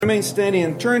Remain standing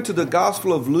and turn to the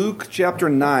Gospel of Luke, chapter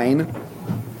 9.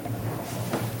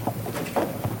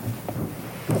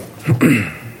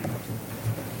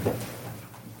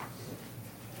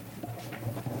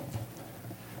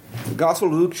 The Gospel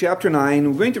of Luke, chapter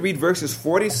 9. We're going to read verses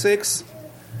 46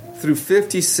 through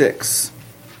 56.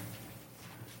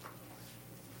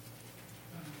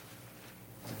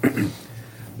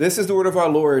 This is the word of our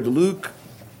Lord, Luke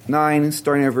 9,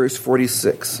 starting at verse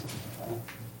 46.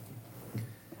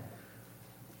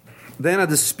 Then a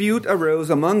dispute arose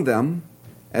among them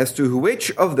as to which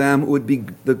of them would be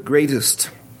the greatest.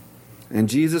 And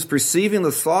Jesus, perceiving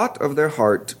the thought of their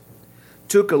heart,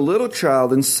 took a little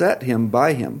child and set him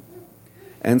by him,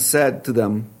 and said to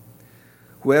them,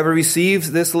 Whoever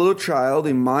receives this little child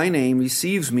in my name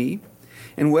receives me,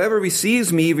 and whoever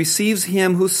receives me receives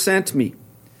him who sent me.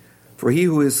 For he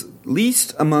who is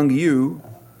least among you,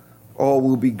 all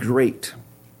will be great.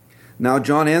 Now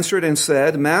John answered and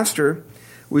said, Master,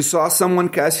 we saw someone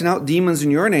casting out demons in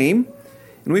your name,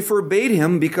 and we forbade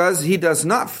him because he does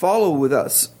not follow with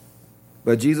us.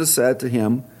 But Jesus said to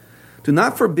him, Do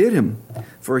not forbid him,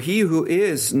 for he who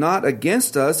is not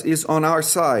against us is on our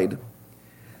side.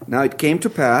 Now it came to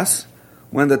pass,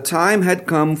 when the time had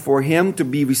come for him to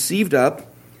be received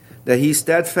up, that he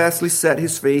steadfastly set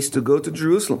his face to go to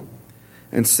Jerusalem,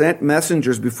 and sent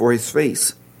messengers before his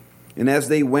face. And as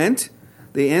they went,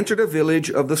 they entered a village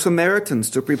of the Samaritans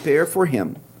to prepare for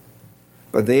him.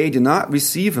 But they did not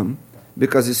receive him,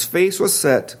 because his face was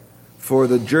set for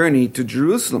the journey to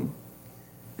Jerusalem.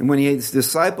 And when his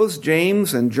disciples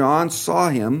James and John saw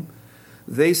him,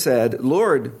 they said,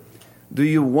 Lord, do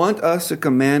you want us to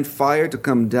command fire to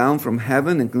come down from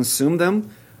heaven and consume them,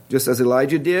 just as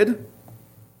Elijah did?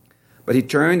 But he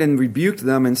turned and rebuked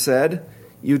them and said,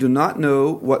 You do not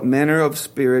know what manner of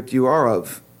spirit you are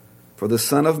of. For the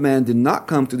Son of Man did not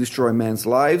come to destroy man's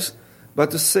lives, but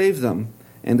to save them.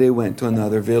 And they went to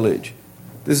another village.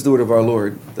 This is the word of our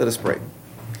Lord. Let us pray.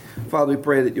 Father, we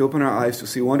pray that you open our eyes to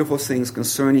see wonderful things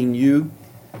concerning you,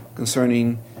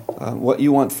 concerning what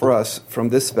you want for us from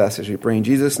this passage. We pray in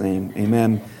Jesus' name.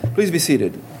 Amen. Please be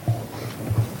seated.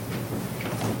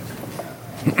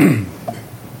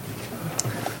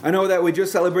 I know that we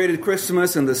just celebrated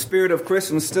Christmas, and the spirit of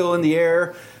Christmas is still in the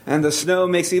air, and the snow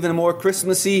makes it even more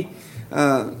Christmassy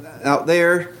out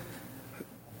there.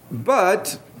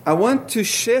 But I want to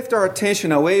shift our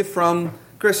attention away from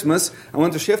Christmas. I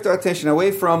want to shift our attention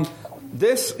away from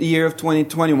this year of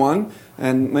 2021.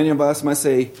 And many of us might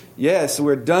say, yes,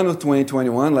 we're done with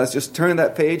 2021. Let's just turn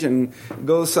that page and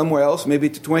go somewhere else, maybe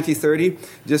to 2030,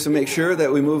 just to make sure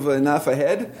that we move enough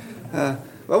ahead. But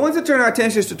I want to turn our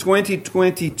attentions to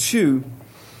 2022.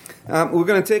 We're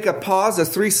going to take a pause, a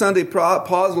 3-Sunday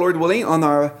pause, Lord willing, on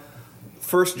our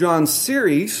 1 John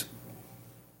series.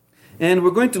 And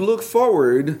we're going to look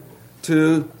forward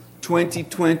to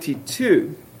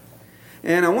 2022.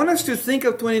 And I want us to think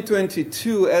of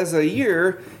 2022 as a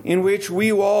year in which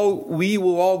we will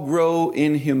all grow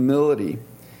in humility.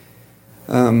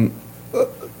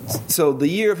 So the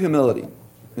year of humility.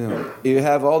 You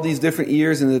have all these different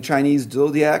years in the Chinese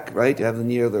zodiac, right? You have the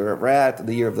year of the rat,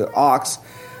 the year of the ox.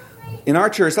 In our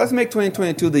church, let's make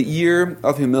 2022 the year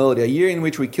of humility, a year in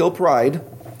which we kill pride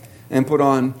and put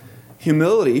on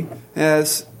humility,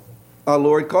 as our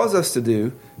Lord calls us to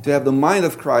do, to have the mind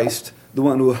of Christ, the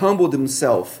one who humbled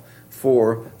himself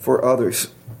for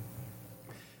others.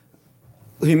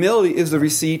 Humility is the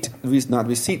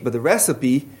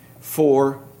recipe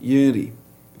for unity.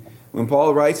 When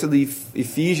Paul writes to the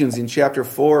Ephesians in chapter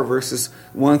 4, verses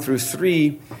 1 through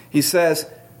 3, he says,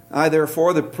 I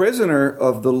therefore, the prisoner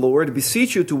of the Lord,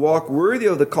 beseech you to walk worthy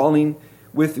of the calling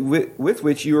with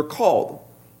which you are called.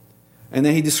 And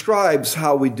then he describes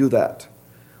how we do that.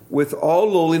 With all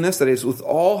lowliness, that is, with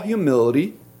all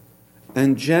humility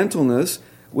and gentleness,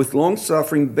 with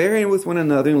long-suffering, bearing with one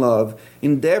another in love,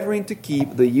 endeavoring to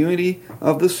keep the unity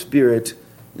of the Spirit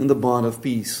in the bond of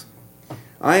peace.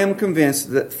 I am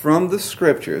convinced that from the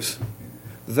Scriptures,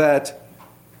 that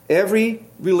every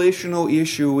relational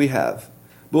issue we have,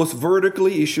 both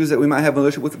vertically, issues that we might have in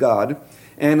relationship with God,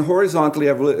 and horizontally,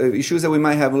 issues that we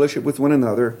might have in relationship with one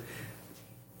another,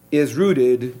 is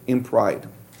rooted in pride.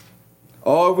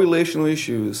 All relational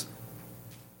issues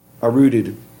are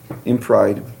rooted in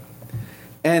pride.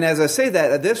 And as I say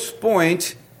that, at this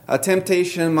point, a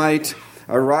temptation might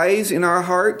arise in our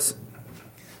hearts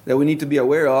that we need to be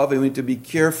aware of and we need to be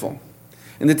careful.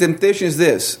 And the temptation is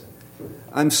this.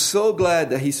 I'm so glad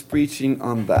that he's preaching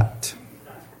on that.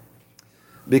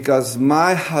 Because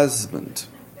my husband,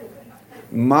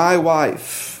 my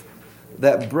wife,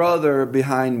 that brother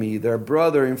behind me, their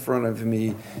brother in front of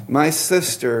me, my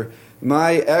sister,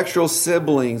 my actual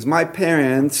siblings, my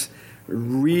parents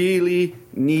really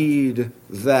need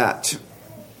that.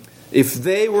 If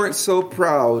they weren't so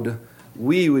proud,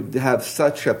 we would have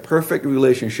such a perfect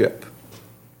relationship.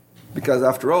 Because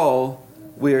after all,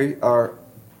 we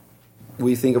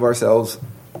think of ourselves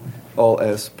all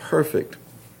as perfect.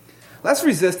 Let's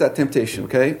resist that temptation,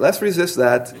 okay? Let's resist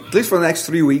that, at least for the next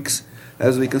 3 weeks,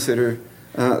 as we consider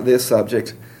this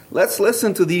subject. Let's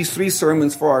listen to these 3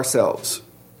 sermons for ourselves.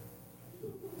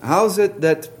 How is it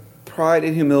that pride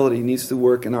and humility needs to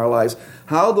work in our lives?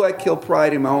 How do I kill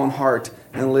pride in my own heart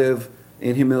and live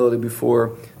in humility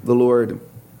before the Lord?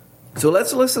 So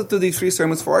let's listen to these 3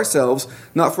 sermons for ourselves,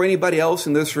 not for anybody else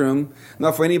in this room,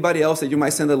 not for anybody else that you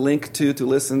might send a link to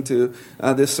listen to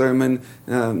this sermon,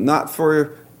 not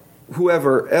for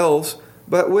whoever else,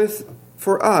 but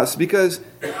for us, because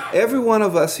every one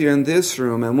of us here in this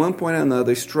room, at one point or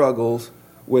another, struggles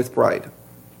with pride.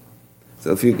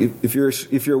 So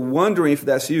if you're wondering if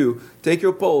that's you, take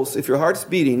your pulse. If your heart's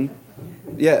beating,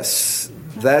 yes,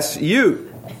 that's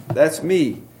you. That's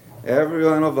me. Every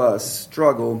one of us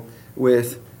struggle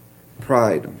with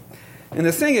pride. And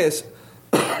the thing is,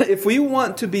 if we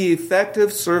want to be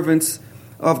effective servants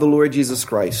of the Lord Jesus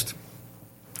Christ,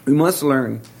 we must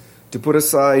learn to put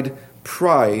aside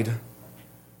pride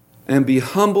and be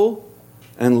humble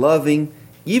and loving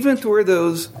even toward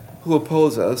those who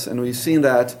oppose us. And we've seen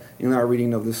that in our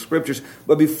reading of the Scriptures.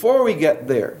 But before we get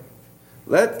there,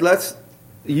 let's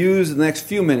use the next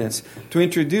few minutes to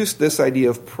introduce this idea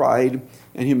of pride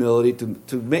and humility,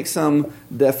 to make some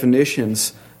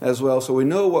definitions as well, so we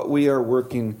know what we are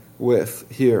working with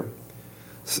here.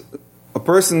 A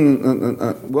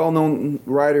well-known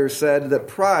writer said that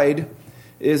pride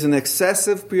is an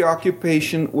excessive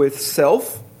preoccupation with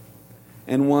self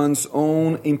and one's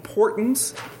own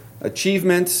importance,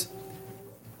 achievements,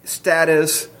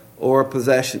 status, or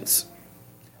possessions.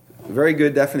 Very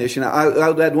good definition.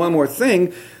 I'll add one more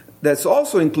thing that's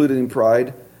also included in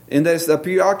pride, and that's the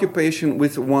preoccupation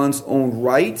with one's own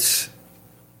rights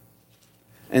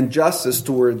and justice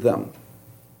toward them.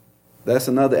 That's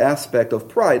another aspect of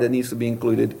pride that needs to be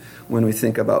included when we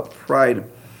think about pride.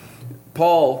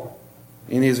 Paul,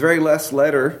 in his very last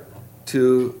letter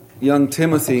to young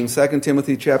Timothy, in 2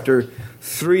 Timothy chapter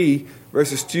 3,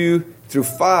 verses 2 through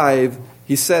 5,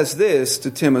 he says this to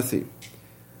Timothy: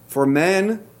 "For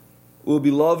men will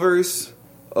be lovers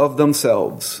of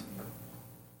themselves."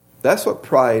 That's what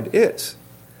pride is.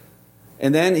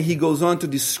 And then he goes on to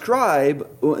describe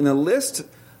in a list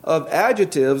of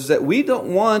adjectives that we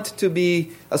don't want to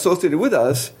be associated with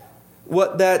us,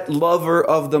 what that lover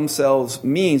of themselves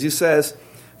means. He says,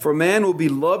 "For men will be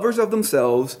lovers of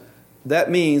themselves." That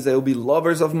means they will be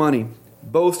lovers of money,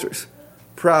 boasters,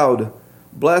 proud,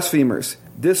 blasphemers,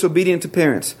 disobedient to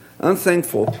parents,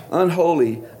 unthankful,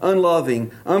 unholy,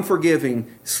 unloving, unforgiving,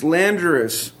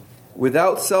 slanderous,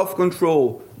 without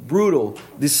self-control, brutal,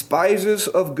 despisers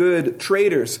of good,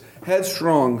 traitors,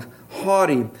 headstrong,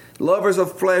 haughty, lovers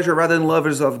of pleasure rather than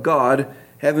lovers of God,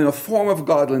 having a form of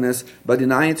godliness but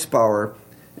denying its power,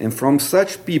 and from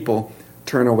such people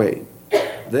turn away.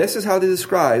 This is how they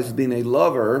describe being a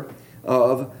lover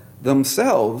of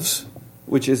themselves,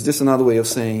 which is just another way of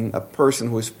saying a person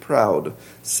who is proud,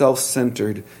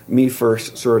 self-centered,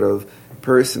 me-first sort of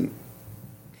person.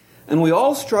 And we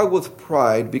all struggle with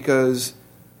pride because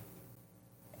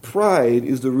pride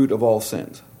is the root of all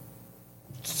sins.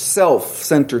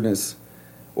 Self-centeredness,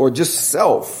 or just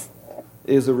self,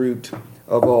 is the root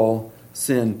of all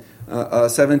sin. A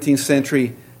 17th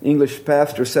century English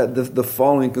pastor said the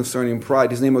following concerning pride.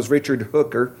 His name was Richard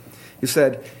Hooker. He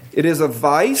said, "It is a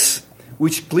vice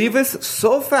which cleaveth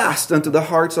so fast unto the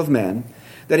hearts of men,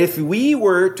 that if we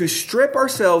were to strip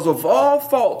ourselves of all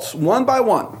faults one by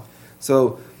one."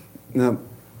 So,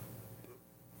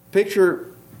 picture,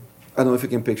 I don't know if you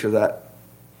can picture that.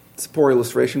 It's a poor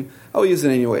illustration. I'll use it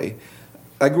anyway.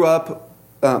 I grew up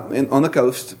on the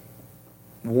coast,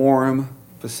 warm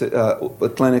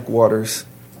Atlantic waters,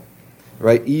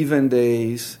 right? Even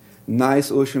days,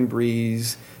 nice ocean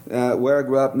breeze. Where I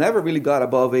grew up, never really got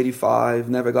above 85,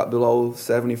 never got below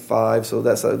 75. So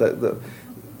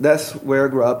that's where I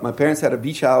grew up. My parents had a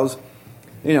beach house,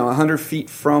 100 feet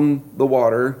from the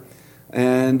water,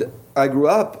 and I grew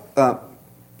up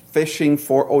fishing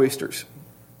for oysters.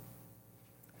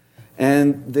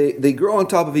 And they grow on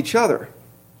top of each other.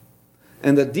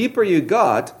 And the deeper you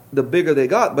got, the bigger they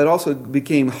got, but also it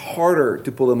became harder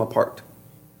to pull them apart.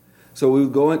 So we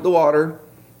would go into the water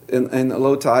in a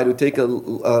low tide, we'd take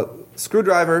a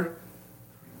screwdriver,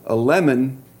 a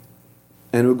lemon,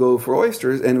 and we'd go for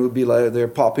oysters, and it would be like they're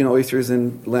popping oysters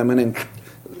and lemon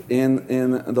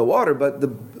in the water. But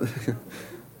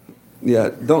Yeah,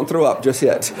 don't throw up just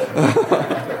yet.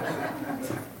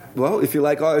 Well, if you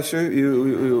like oyster,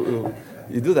 you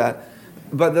do that.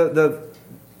 But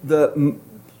the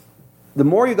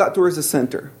more you got towards the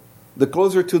center, the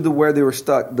closer to where they were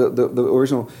stuck, the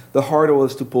original, the harder it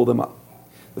was to pull them up.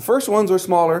 The first ones were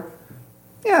smaller.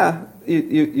 Yeah,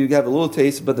 you have a little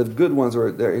taste, but the good ones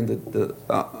are there in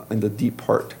the deep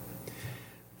part.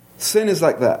 Sin is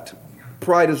like that.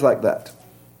 Pride is like that.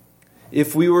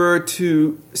 If we were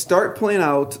to start pulling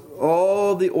out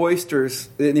all the oysters,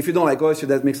 and if you don't like oysters,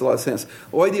 that makes a lot of sense.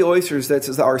 All the oysters,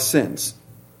 that's our sins.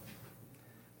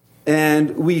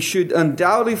 And we should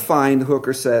undoubtedly find,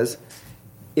 Hooker says,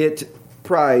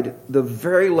 pride, the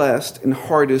very last and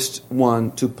hardest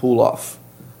one to pull off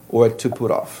or to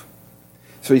put off.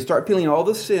 So you start peeling all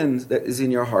the sins that is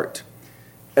in your heart.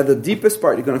 At the deepest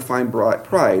part, you're going to find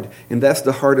pride, and that's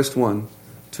the hardest one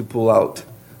to pull out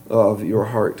of your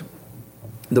heart.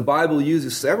 The Bible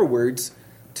uses several words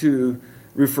to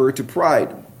refer to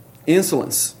pride: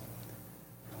 insolence,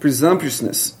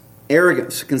 presumptuousness,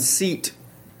 arrogance, conceit,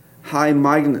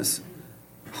 high-mindedness,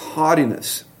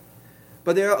 haughtiness.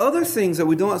 But there are other things that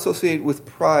we don't associate with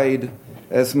pride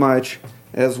as much,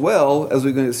 as well as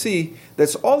we're going to see,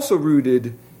 that's also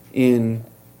rooted in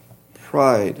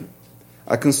pride.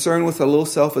 A concern with a low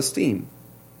self-esteem,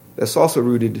 that's also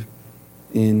rooted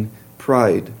in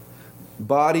pride.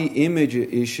 Body image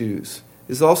issues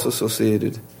is also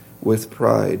associated with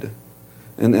pride.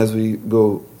 And as we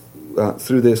go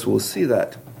through this, we'll see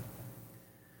that.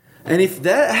 And if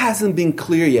that hasn't been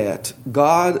clear yet,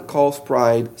 God calls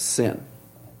pride sin.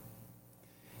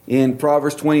 In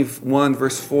Proverbs 21,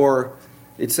 verse 4,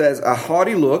 it says, "A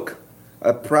haughty look,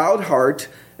 a proud heart,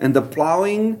 and the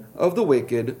plowing of the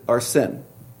wicked are sin."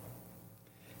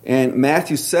 And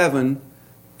Matthew 7,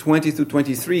 20 through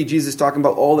 23, Jesus is talking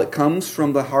about all that comes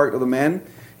from the heart of the man.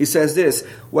 He says this: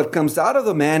 "What comes out of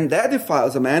the man, that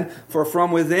defiles a man. For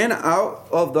from within, out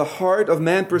of the heart of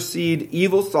man proceed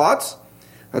evil thoughts,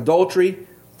 adultery,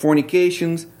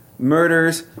 fornications,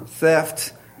 murders,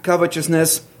 theft,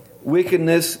 covetousness,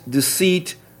 wickedness,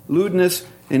 deceit, lewdness,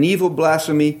 and evil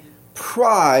blasphemy,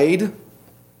 pride,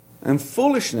 and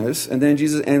foolishness." And then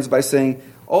Jesus ends by saying,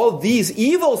 all these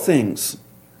evil things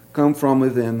come from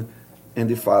within and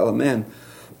defile a man.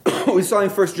 We saw in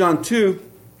 1 John 2,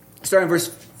 starting verse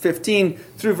 15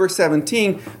 through verse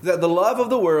 17, that the love of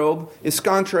the world is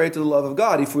contrary to the love of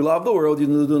God. If we love the world, you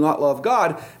do not love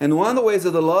God. And one of the ways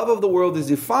that the love of the world is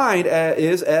defined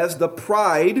is as the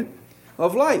pride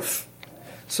of life.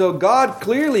 So God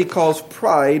clearly calls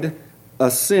pride a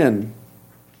sin.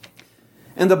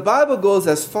 And the Bible goes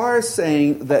as far as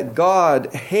saying that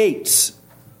God hates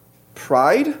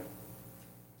pride,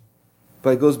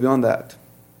 but it goes beyond that.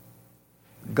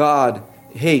 God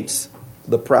hates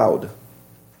the proud.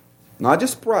 Not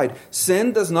just pride.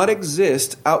 Sin does not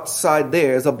exist outside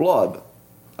there as a blob,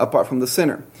 apart from the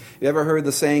sinner. You ever heard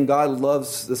the saying, God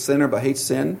loves the sinner but hates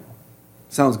sin?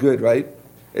 Sounds good, right?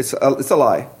 It's a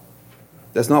lie.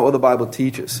 That's not what the Bible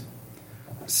teaches.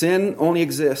 Sin only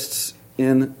exists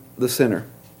in the sinner.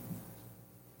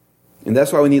 And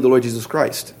that's why we need the Lord Jesus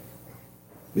Christ.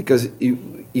 Because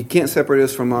you can't separate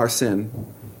us from our sin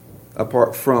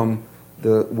apart from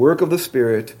the work of the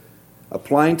Spirit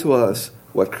applying to us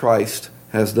what Christ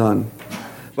has done.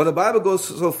 But the Bible goes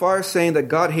so far as saying that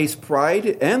God hates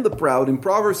pride and the proud. In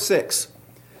Proverbs 6,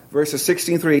 verses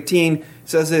 16 through 18,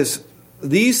 says this: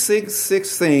 "These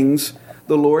six things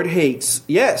the Lord hates.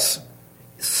 Yes,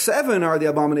 7 are the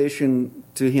abomination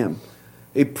to him: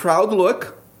 a proud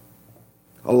look,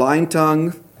 a lying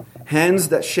tongue, hands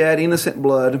that shed innocent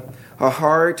blood, a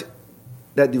heart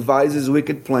that devises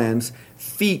wicked plans,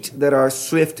 feet that are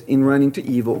swift in running to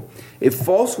evil, a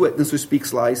false witness who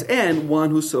speaks lies, and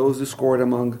one who sows discord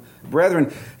among brethren."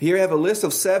 Here I have a list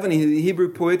of 7 in Hebrew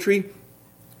poetry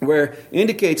where it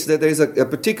indicates that there's a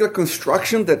particular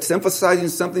construction that's emphasizing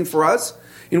something for us,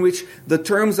 in which the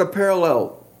terms are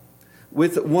parallel,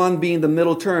 with 1 being the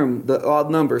middle term, the odd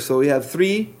number. So we have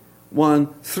 3, 1,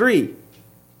 3.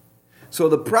 So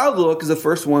the proud look is the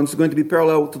first one. It's going to be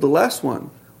parallel to the last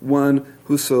one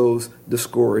who sows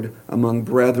discord among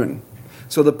brethren.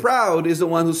 So the proud is the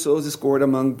one who sows discord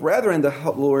among brethren. The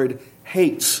Lord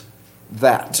hates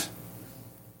that.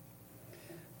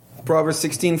 Proverbs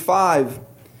 16:5,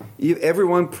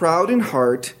 "Everyone proud in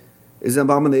heart is an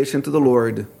abomination to the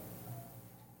Lord."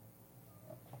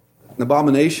 An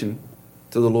abomination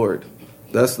to the Lord.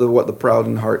 That's what the proud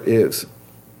in heart is.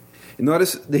 And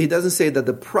notice that he doesn't say that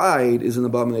the pride is an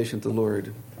abomination to the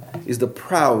Lord. It's the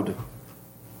proud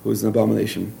who is an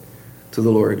abomination to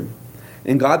the Lord.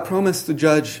 And God promised to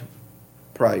judge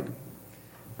pride.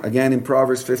 Again, in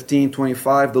Proverbs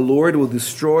 15:25, the Lord will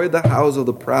destroy the house of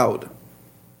the proud.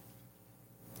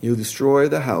 He'll destroy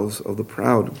the house of the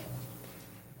proud.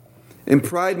 And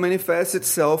pride manifests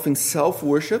itself in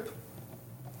self-worship.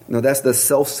 Now that's the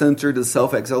self-centered, the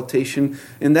self-exaltation.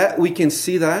 In that we can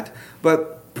see that.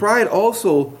 But pride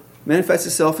also manifests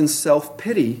itself in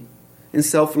self-pity and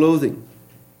self-loathing.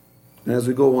 And as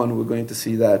we go on, we're going to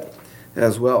see that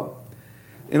as well.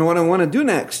 And what I want to do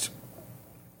next,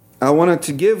 I wanted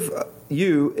to give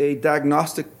you a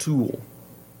diagnostic tool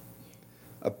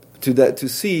to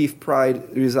see if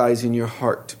pride resides in your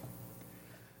heart.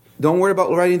 Don't worry about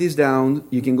writing these down.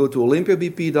 You can go to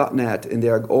olympiabp.net, and they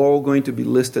are all going to be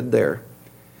listed there,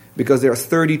 because there are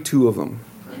 32 of them.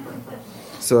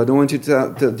 So I don't want you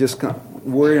to just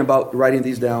worry about writing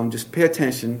these down. Just pay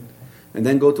attention, and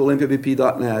then go to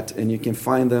olympiabp.net, and you can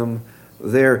find them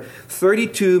there.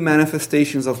 32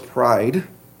 manifestations of pride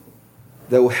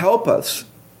that will help us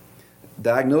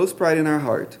diagnose pride in our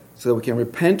heart so that we can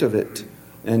repent of it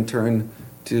and turn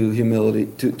to humility,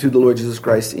 to the Lord Jesus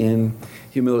Christ in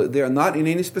humility. They are not in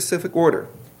any specific order.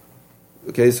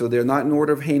 Okay, so they're not in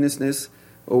order of heinousness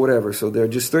or whatever. So they're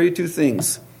just 32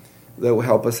 things that will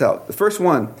help us out. The first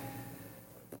one,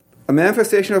 a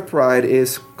manifestation of pride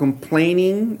is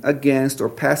complaining against or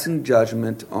passing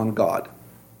judgment on God.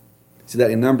 See that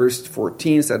in Numbers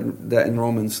 14, said that in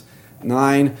Romans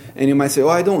 9. And you might say, oh,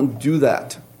 I don't do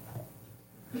that.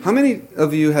 How many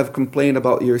of you have complained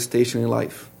about your station in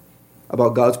life?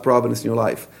 About God's providence in your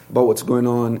life? About what's going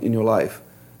on in your life?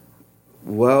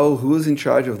 Well, who's in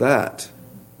charge of that?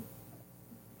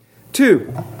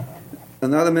 2,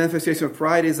 another manifestation of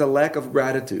pride is a lack of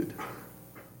gratitude.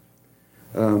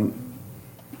 In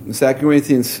 2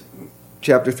 Corinthians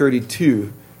chapter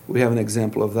 32, we have an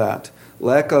example of that.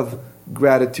 Lack of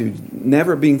gratitude,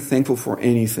 never being thankful for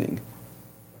anything.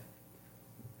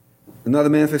 Another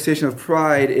manifestation of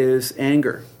pride is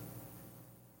anger.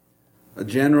 A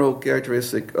general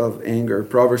characteristic of anger.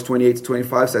 Proverbs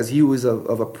 28:25 says, he who is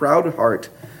of a proud heart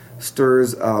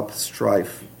stirs up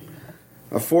strife.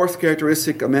 A fourth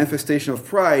characteristic, a manifestation of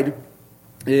pride,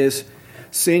 is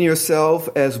seeing yourself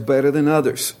as better than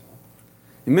others.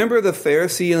 Remember the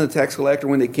Pharisee and the tax collector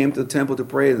when they came to the temple to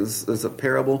pray? There's a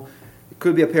parable. It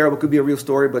could be a parable, could be a real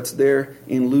story, but it's there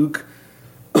in Luke.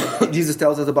 Jesus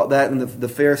tells us about that, and the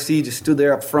Pharisee just stood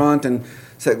there up front and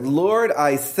said, Lord,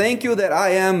 I thank you that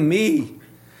I am me,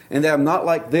 and that I'm not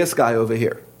like this guy over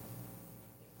here.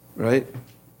 Right?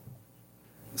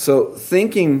 So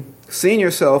seeing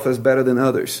yourself as better than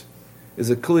others is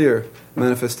a clear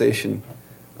manifestation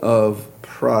of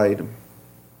pride.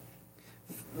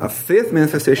 A fifth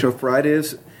manifestation of pride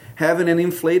is having an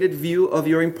inflated view of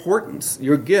your importance,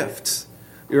 your gifts,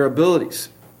 your abilities.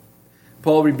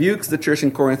 Paul rebukes the church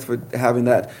in Corinth for having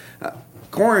that.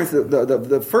 Corinth,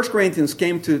 the First Corinthians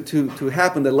came to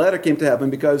happen, the letter came to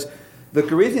happen because the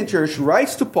Corinthian church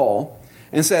writes to Paul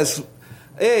and says,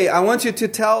 hey, I want you to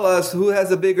tell us who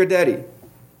has a bigger daddy.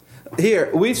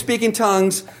 Here, we speak in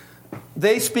tongues,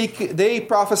 they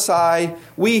prophesy,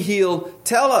 we heal.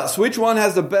 Tell us which one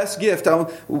has the best gift.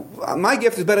 My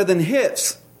gift is better than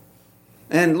his.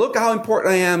 And look how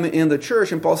important I am in the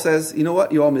church. And Paul says, you know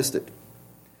what? You all missed it.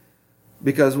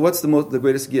 Because what's the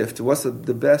greatest gift? What's the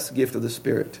best gift of the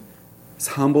Spirit? It's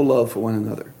humble love for one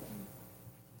another.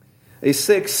 A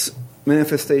sixth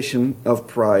manifestation of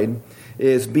pride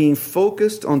is being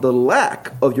focused on the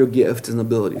lack of your gifts and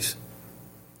abilities.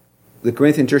 The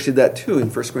Corinthian church did that too in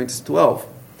 1 Corinthians 12.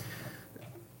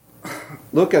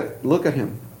 Look at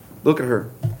him. Look at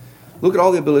her. Look at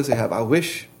all the abilities they have. I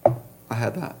wish I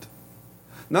had that.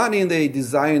 Not in the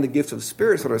desiring the gifts of the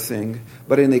Spirit sort of thing,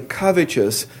 but in a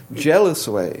covetous, jealous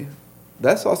way.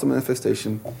 That's also a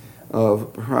manifestation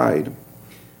of pride.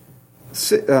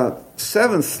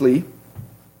 Seventhly,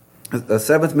 the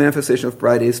seventh manifestation of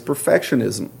pride is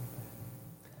perfectionism.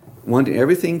 Wanting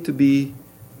everything to be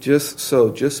just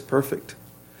perfect.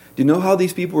 Do you know how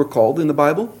these people were called in the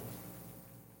Bible?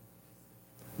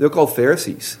 They're called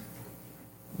Pharisees.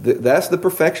 That's the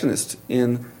perfectionist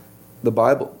in the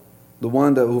Bible. The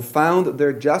one who found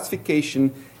their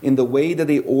justification in the way that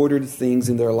they ordered things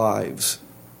in their lives.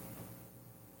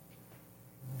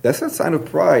 That's a sign of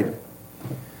pride.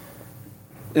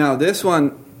 Now, this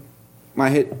one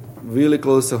might hit really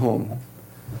close to home.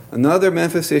 Another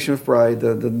manifestation of pride,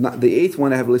 the eighth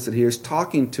one I have listed here, is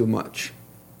talking too much.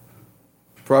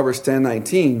 Proverbs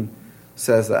 10:19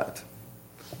 says that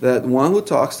one who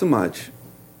talks too much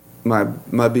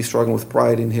might be struggling with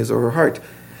pride in his or her heart.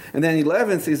 And then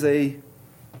 11th is a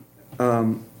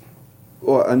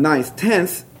ninth,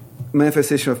 10th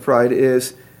manifestation of pride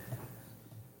is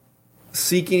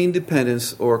seeking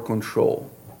independence or control.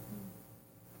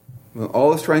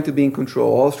 Always trying to be in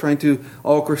control, always trying to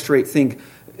orchestrate things.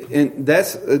 And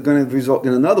that's going to result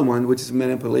in another one, which is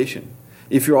manipulation.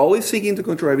 If you're always seeking to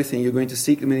control everything, you're going to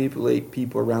seek to manipulate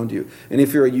people around you. And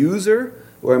if you're a user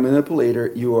or a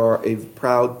manipulator, you are a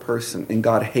proud person, and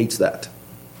God hates that.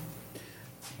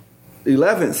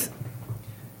 11th,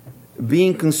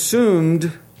 being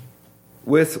consumed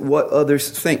with what others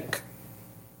think.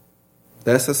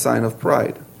 That's a sign of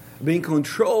pride. Being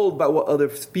controlled by what other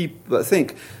people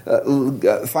think.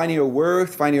 Finding your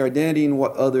worth, finding your identity in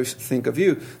what others think of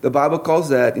you. The Bible calls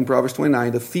that, in Proverbs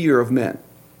 29, the fear of men.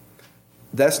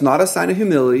 That's not a sign of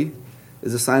humility.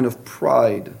 It's a sign of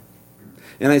pride.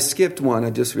 And I skipped one, I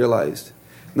just realized.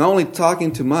 Not only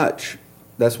talking too much,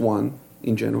 that's one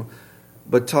in general,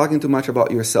 but talking too much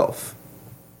about yourself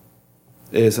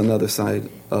is another side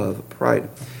of pride.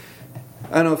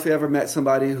 I don't know if you ever met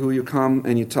somebody who you come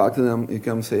and you talk to them, you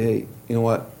come and say, hey, you know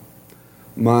what?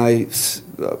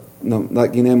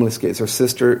 Like in Emily's case, her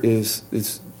sister has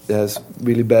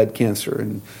really bad cancer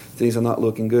and things are not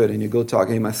looking good. And you go talk,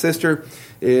 hey, my sister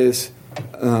is,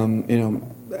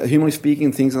 humanly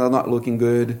speaking, things are not looking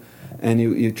good. And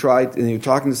you're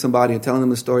talking to somebody and telling them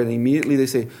the story, and immediately they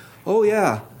say, oh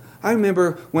yeah, I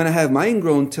remember when I had my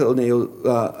ingrown toenail,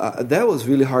 that was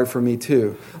really hard for me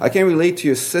too. I can't relate to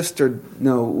your sister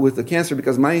with the cancer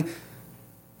because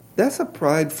that's a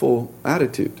prideful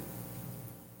attitude.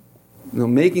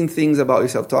 Making things about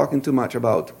yourself, talking too much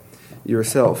about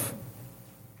yourself.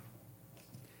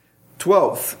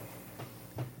 12th,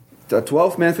 the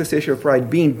 12th manifestation of pride,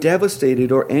 being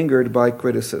devastated or angered by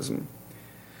criticism.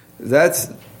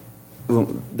 That's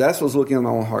what's looking at my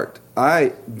own heart.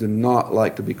 I do not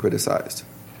like to be criticized.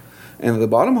 And at the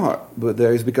bottom heart, but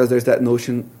there's that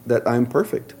notion that I'm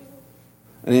perfect.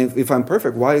 And if I'm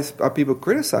perfect, why are people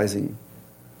criticizing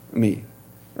me?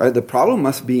 Right? The problem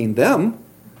must be in them,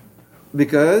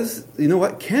 because you know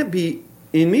what? Can't be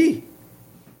in me.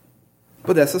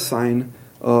 But that's a sign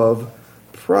of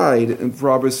pride. In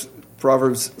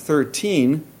Proverbs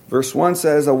 13, verse 1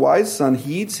 says, a wise son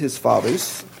heeds his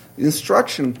father's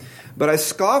instruction, but a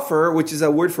scoffer, which is a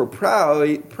word for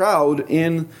proud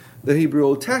in the Hebrew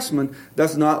Old Testament,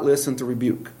 does not listen to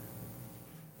rebuke,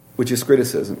 which is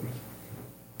criticism.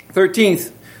 The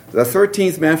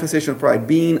 13th manifestation of pride,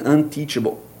 being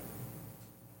unteachable.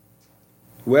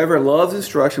 Whoever loves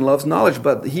instruction loves knowledge,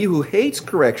 but he who hates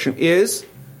correction is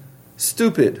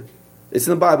stupid. It's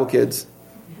in the Bible, kids.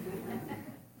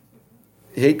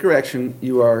 Hate correction,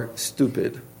 you are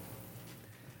stupid.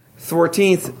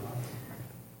 14th,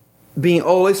 being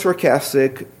always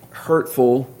sarcastic,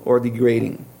 hurtful, or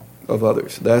degrading of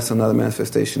others. That's another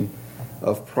manifestation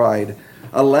of pride.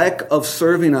 A lack of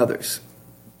serving others.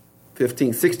 15th.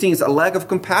 16th, a lack of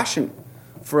compassion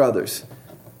for others.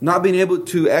 Not being able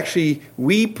to actually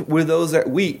weep with those that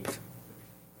weep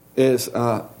is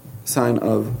a sign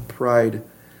of pride.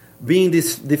 Being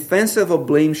defensive of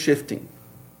blame shifting.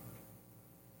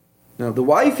 Now, the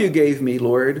wife you gave me,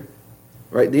 Lord,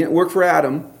 right, didn't work for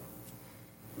Adam.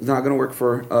 It's not going to work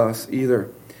for us either.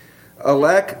 A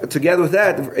lack, together with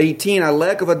that, 18, a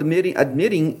lack of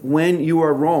admitting when you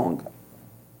are wrong.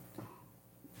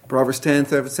 Proverbs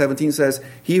 10:17 says,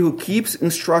 he who keeps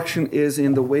instruction is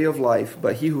in the way of life,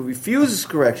 but he who refuses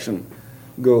correction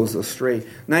goes astray.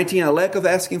 19, a lack of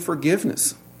asking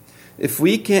forgiveness. If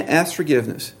we can't ask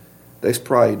forgiveness, there's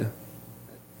pride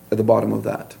at the bottom of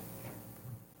that.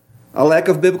 A lack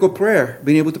of biblical prayer,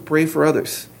 being able to pray for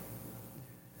others.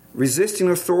 Resisting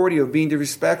authority, of being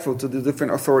disrespectful to the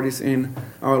different authorities in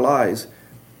our lives.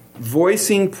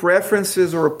 Voicing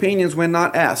preferences or opinions when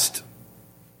not asked.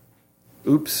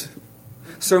 Oops.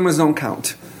 Sermons don't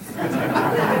count.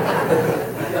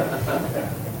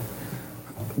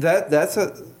 That's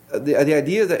the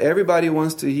idea that everybody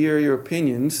wants to hear your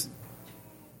opinions,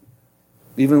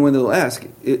 even when they'll ask.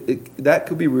 That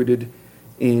could be rooted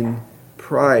in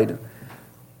pride.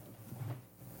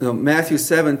 Matthew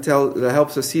 7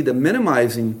 helps us see that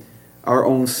minimizing our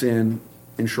own sin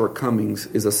and shortcomings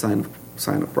is a sign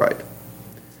of pride.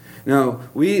 Now,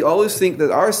 we always think that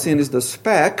our sin is the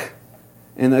speck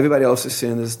and everybody else's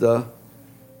sin is the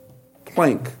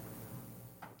plank.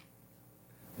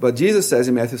 But Jesus says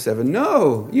in Matthew 7,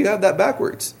 no, you have that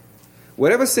backwards.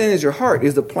 Whatever sin is your heart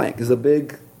is the plank, is the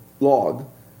big log.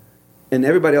 And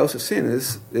everybody else's sin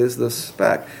is the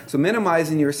speck. So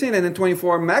minimizing your sin. And then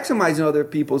 24, maximizing other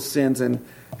people's sins and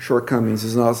shortcomings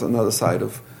is also another side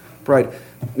of pride.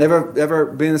 Ever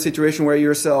been in a situation where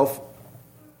yourself,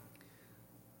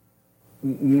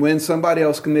 when somebody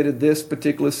else committed this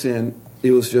particular sin,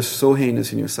 it was just so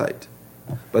heinous in your sight.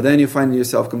 But then you find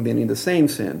yourself committing the same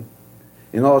sin.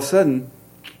 And all of a sudden,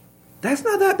 that's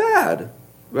not that bad.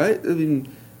 right? I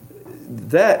mean,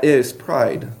 that is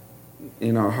pride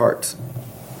in our hearts.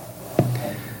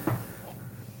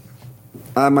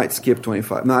 I might skip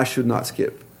 25. No, I should not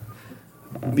skip.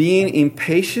 Being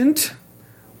impatient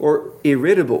or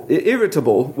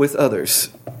irritable with others.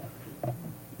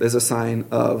 There's a sign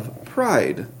of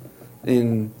pride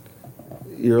in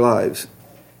your lives.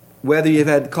 Whether you've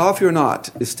had coffee or not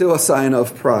is still a sign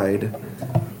of pride.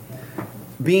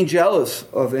 Being jealous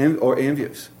of or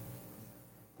envious.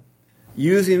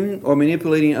 Using or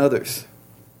manipulating others.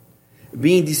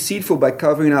 Being deceitful by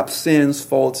covering up sins,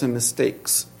 faults, and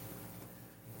mistakes.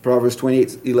 Proverbs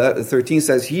 28:13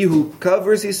 says, he who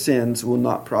covers his sins will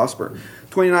not prosper.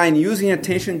 29, using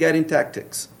attention-getting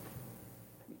tactics.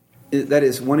 That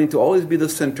is, wanting to always be the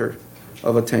center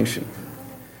of attention.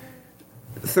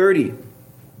 30,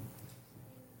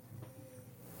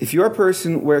 if you're a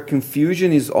person where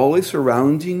confusion is always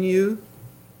surrounding you,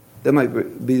 that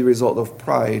might be the result of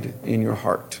pride in your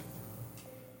heart.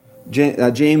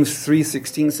 James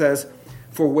 3:16 says,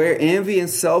 for where envy and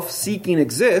self-seeking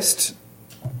exist,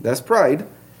 that's pride,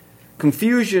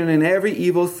 confusion and every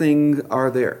evil thing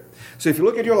are there. So if you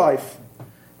look at your life,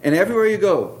 and everywhere you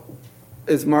go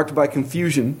is marked by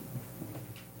confusion,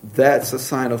 that's a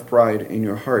sign of pride in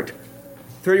your heart.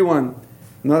 31,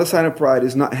 another sign of pride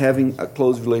is not having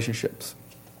close relationships.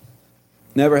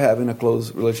 Never having a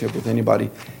close relationship with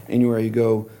anybody, anywhere you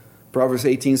go. Proverbs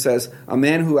 18 says, a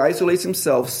man who isolates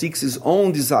himself seeks his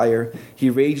own desire.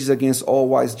 He rages against all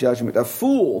wise judgment. A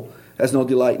fool has no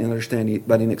delight in understanding,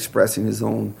 but in expressing his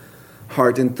own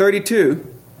heart. And 32,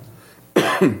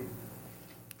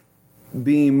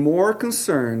 being more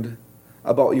concerned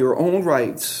about your own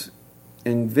rights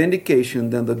and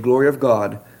vindication than the glory of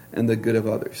God and the good of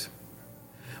others.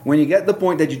 When you get the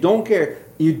point that you don't care,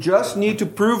 you just need to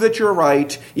prove that you're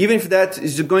right, even if that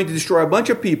is going to destroy a bunch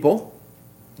of people,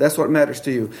 that's what matters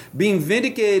to you. Being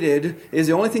vindicated is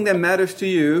the only thing that matters to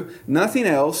you, nothing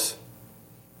else.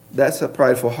 That's a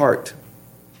prideful heart.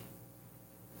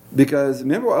 Because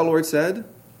remember what our Lord said?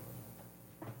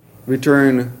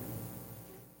 Return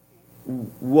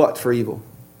what for evil?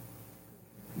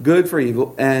 Good for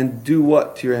evil. And do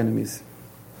what to your enemies?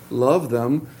 Love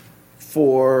them,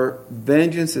 for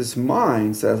vengeance is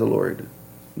mine, says the Lord.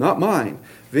 Not mine.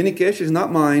 Vindication is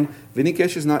not mine.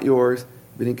 Vindication is not yours.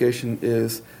 Vindication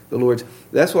is the Lord's.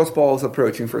 That's what Paul is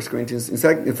approaching in 1 Corinthians. In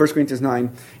 1 Corinthians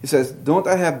 9, he says, don't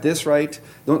I have this right?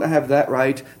 Don't I have that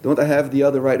right? Don't I have the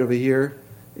other right over here?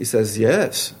 He says,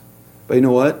 yes. But you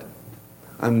know what?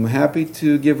 I'm happy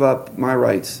to give up my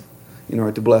rights in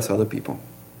order to bless other people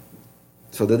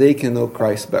so that they can know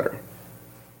Christ better.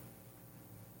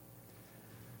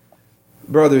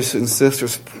 Brothers and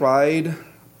sisters, pride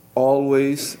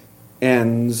always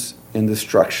ends in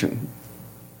destruction.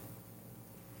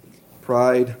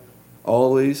 Pride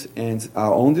always ends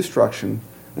our own destruction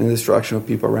and the destruction of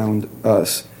people around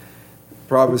us.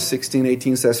 Proverbs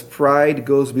 16:18 says, pride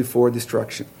goes before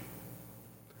destruction,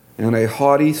 and a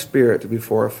haughty spirit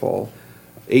before a fall.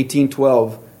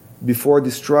 18:12, before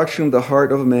destruction the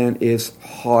heart of a man is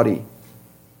haughty.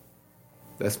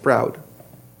 That's proud.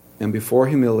 And before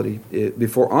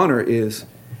honor is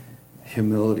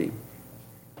humility.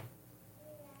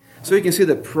 So you can see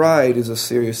that pride is a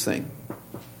serious thing.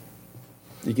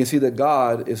 You can see that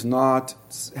God is not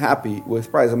happy with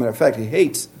pride. As a matter of fact, He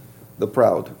hates the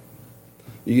proud.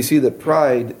 You can see that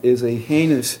pride is a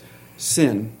heinous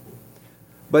sin.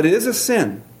 But it is a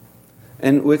sin.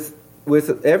 And with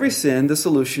every sin, the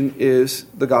solution is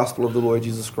the gospel of the Lord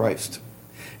Jesus Christ.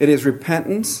 It is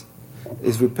repentance.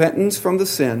 Is repentance from the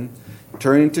sin,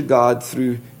 turning to God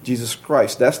through Jesus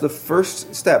Christ. That's the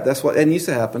first step. That's what needs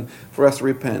to happen for us to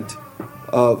repent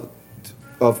of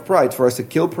pride, for us to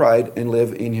kill pride and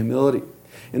live in humility.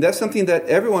 And that's something that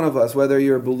every one of us, whether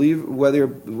you're a believer,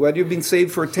 whether you've been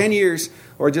saved for 10 years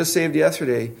or just saved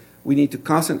yesterday, we need to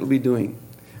constantly be doing,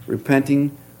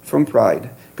 repenting from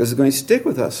pride, because it's going to stick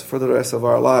with us for the rest of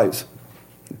our lives.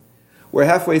 We're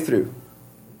halfway through.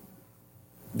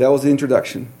 That was the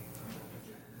introduction.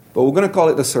 But we're going to call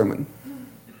it the sermon,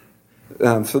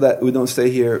 so that we don't stay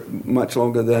here much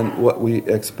longer than what we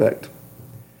expect.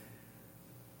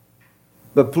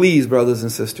 But please, brothers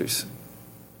and sisters,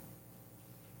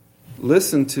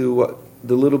 listen to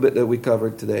the little bit that we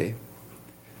covered today.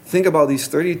 Think about these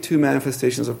 32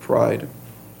 manifestations of pride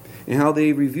and how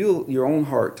they reveal your own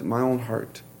heart, my own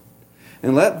heart.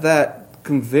 And let that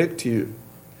convict you.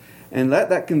 And let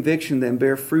that conviction then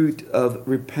bear fruit of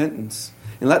repentance.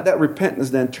 And let that repentance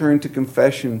then turn to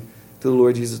confession to the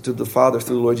Lord Jesus, to the Father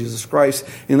through the Lord Jesus Christ.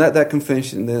 And let that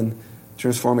confession then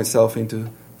transform itself into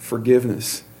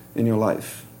forgiveness in your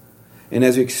life. And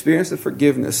as you experience the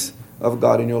forgiveness of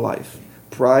God in your life.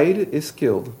 Pride is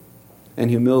killed and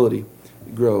humility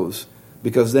grows,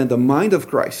 because then the mind of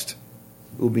Christ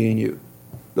will be in you.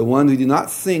 The one who did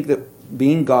not think that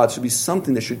being God should be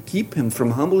something that should keep him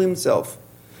from humbling himself,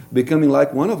 becoming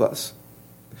like one of us,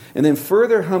 and then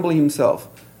further humbling himself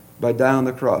by dying on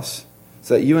the cross,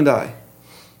 so that you and I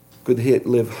could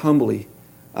live humbly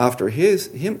after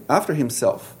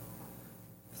himself,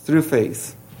 through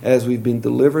faith, as we've been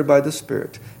delivered by the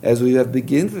Spirit, as we have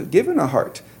given a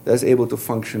heart that is able to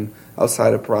function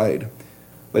outside of pride.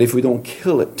 But if we don't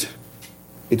kill it,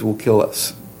 it will kill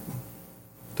us,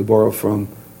 to borrow from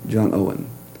John Owen.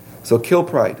 So kill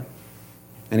pride.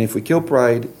 And if we kill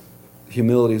pride,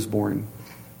 humility is born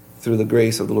through the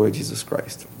grace of the Lord Jesus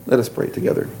Christ. Let us pray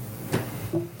together.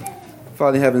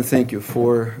 Father in heaven, thank you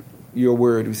for your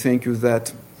word. We thank you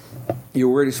that your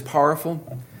word is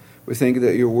powerful. We thank you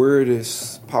that your word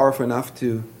is powerful enough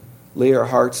to lay our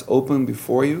hearts open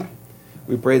before you.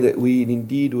 We pray that we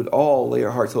indeed would all lay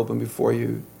our hearts open before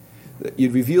you, that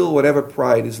you'd reveal whatever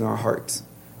pride is in our hearts.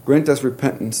 Grant us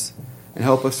repentance and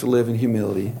help us to live in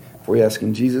humility. For we ask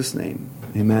in Jesus' name,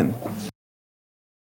 amen.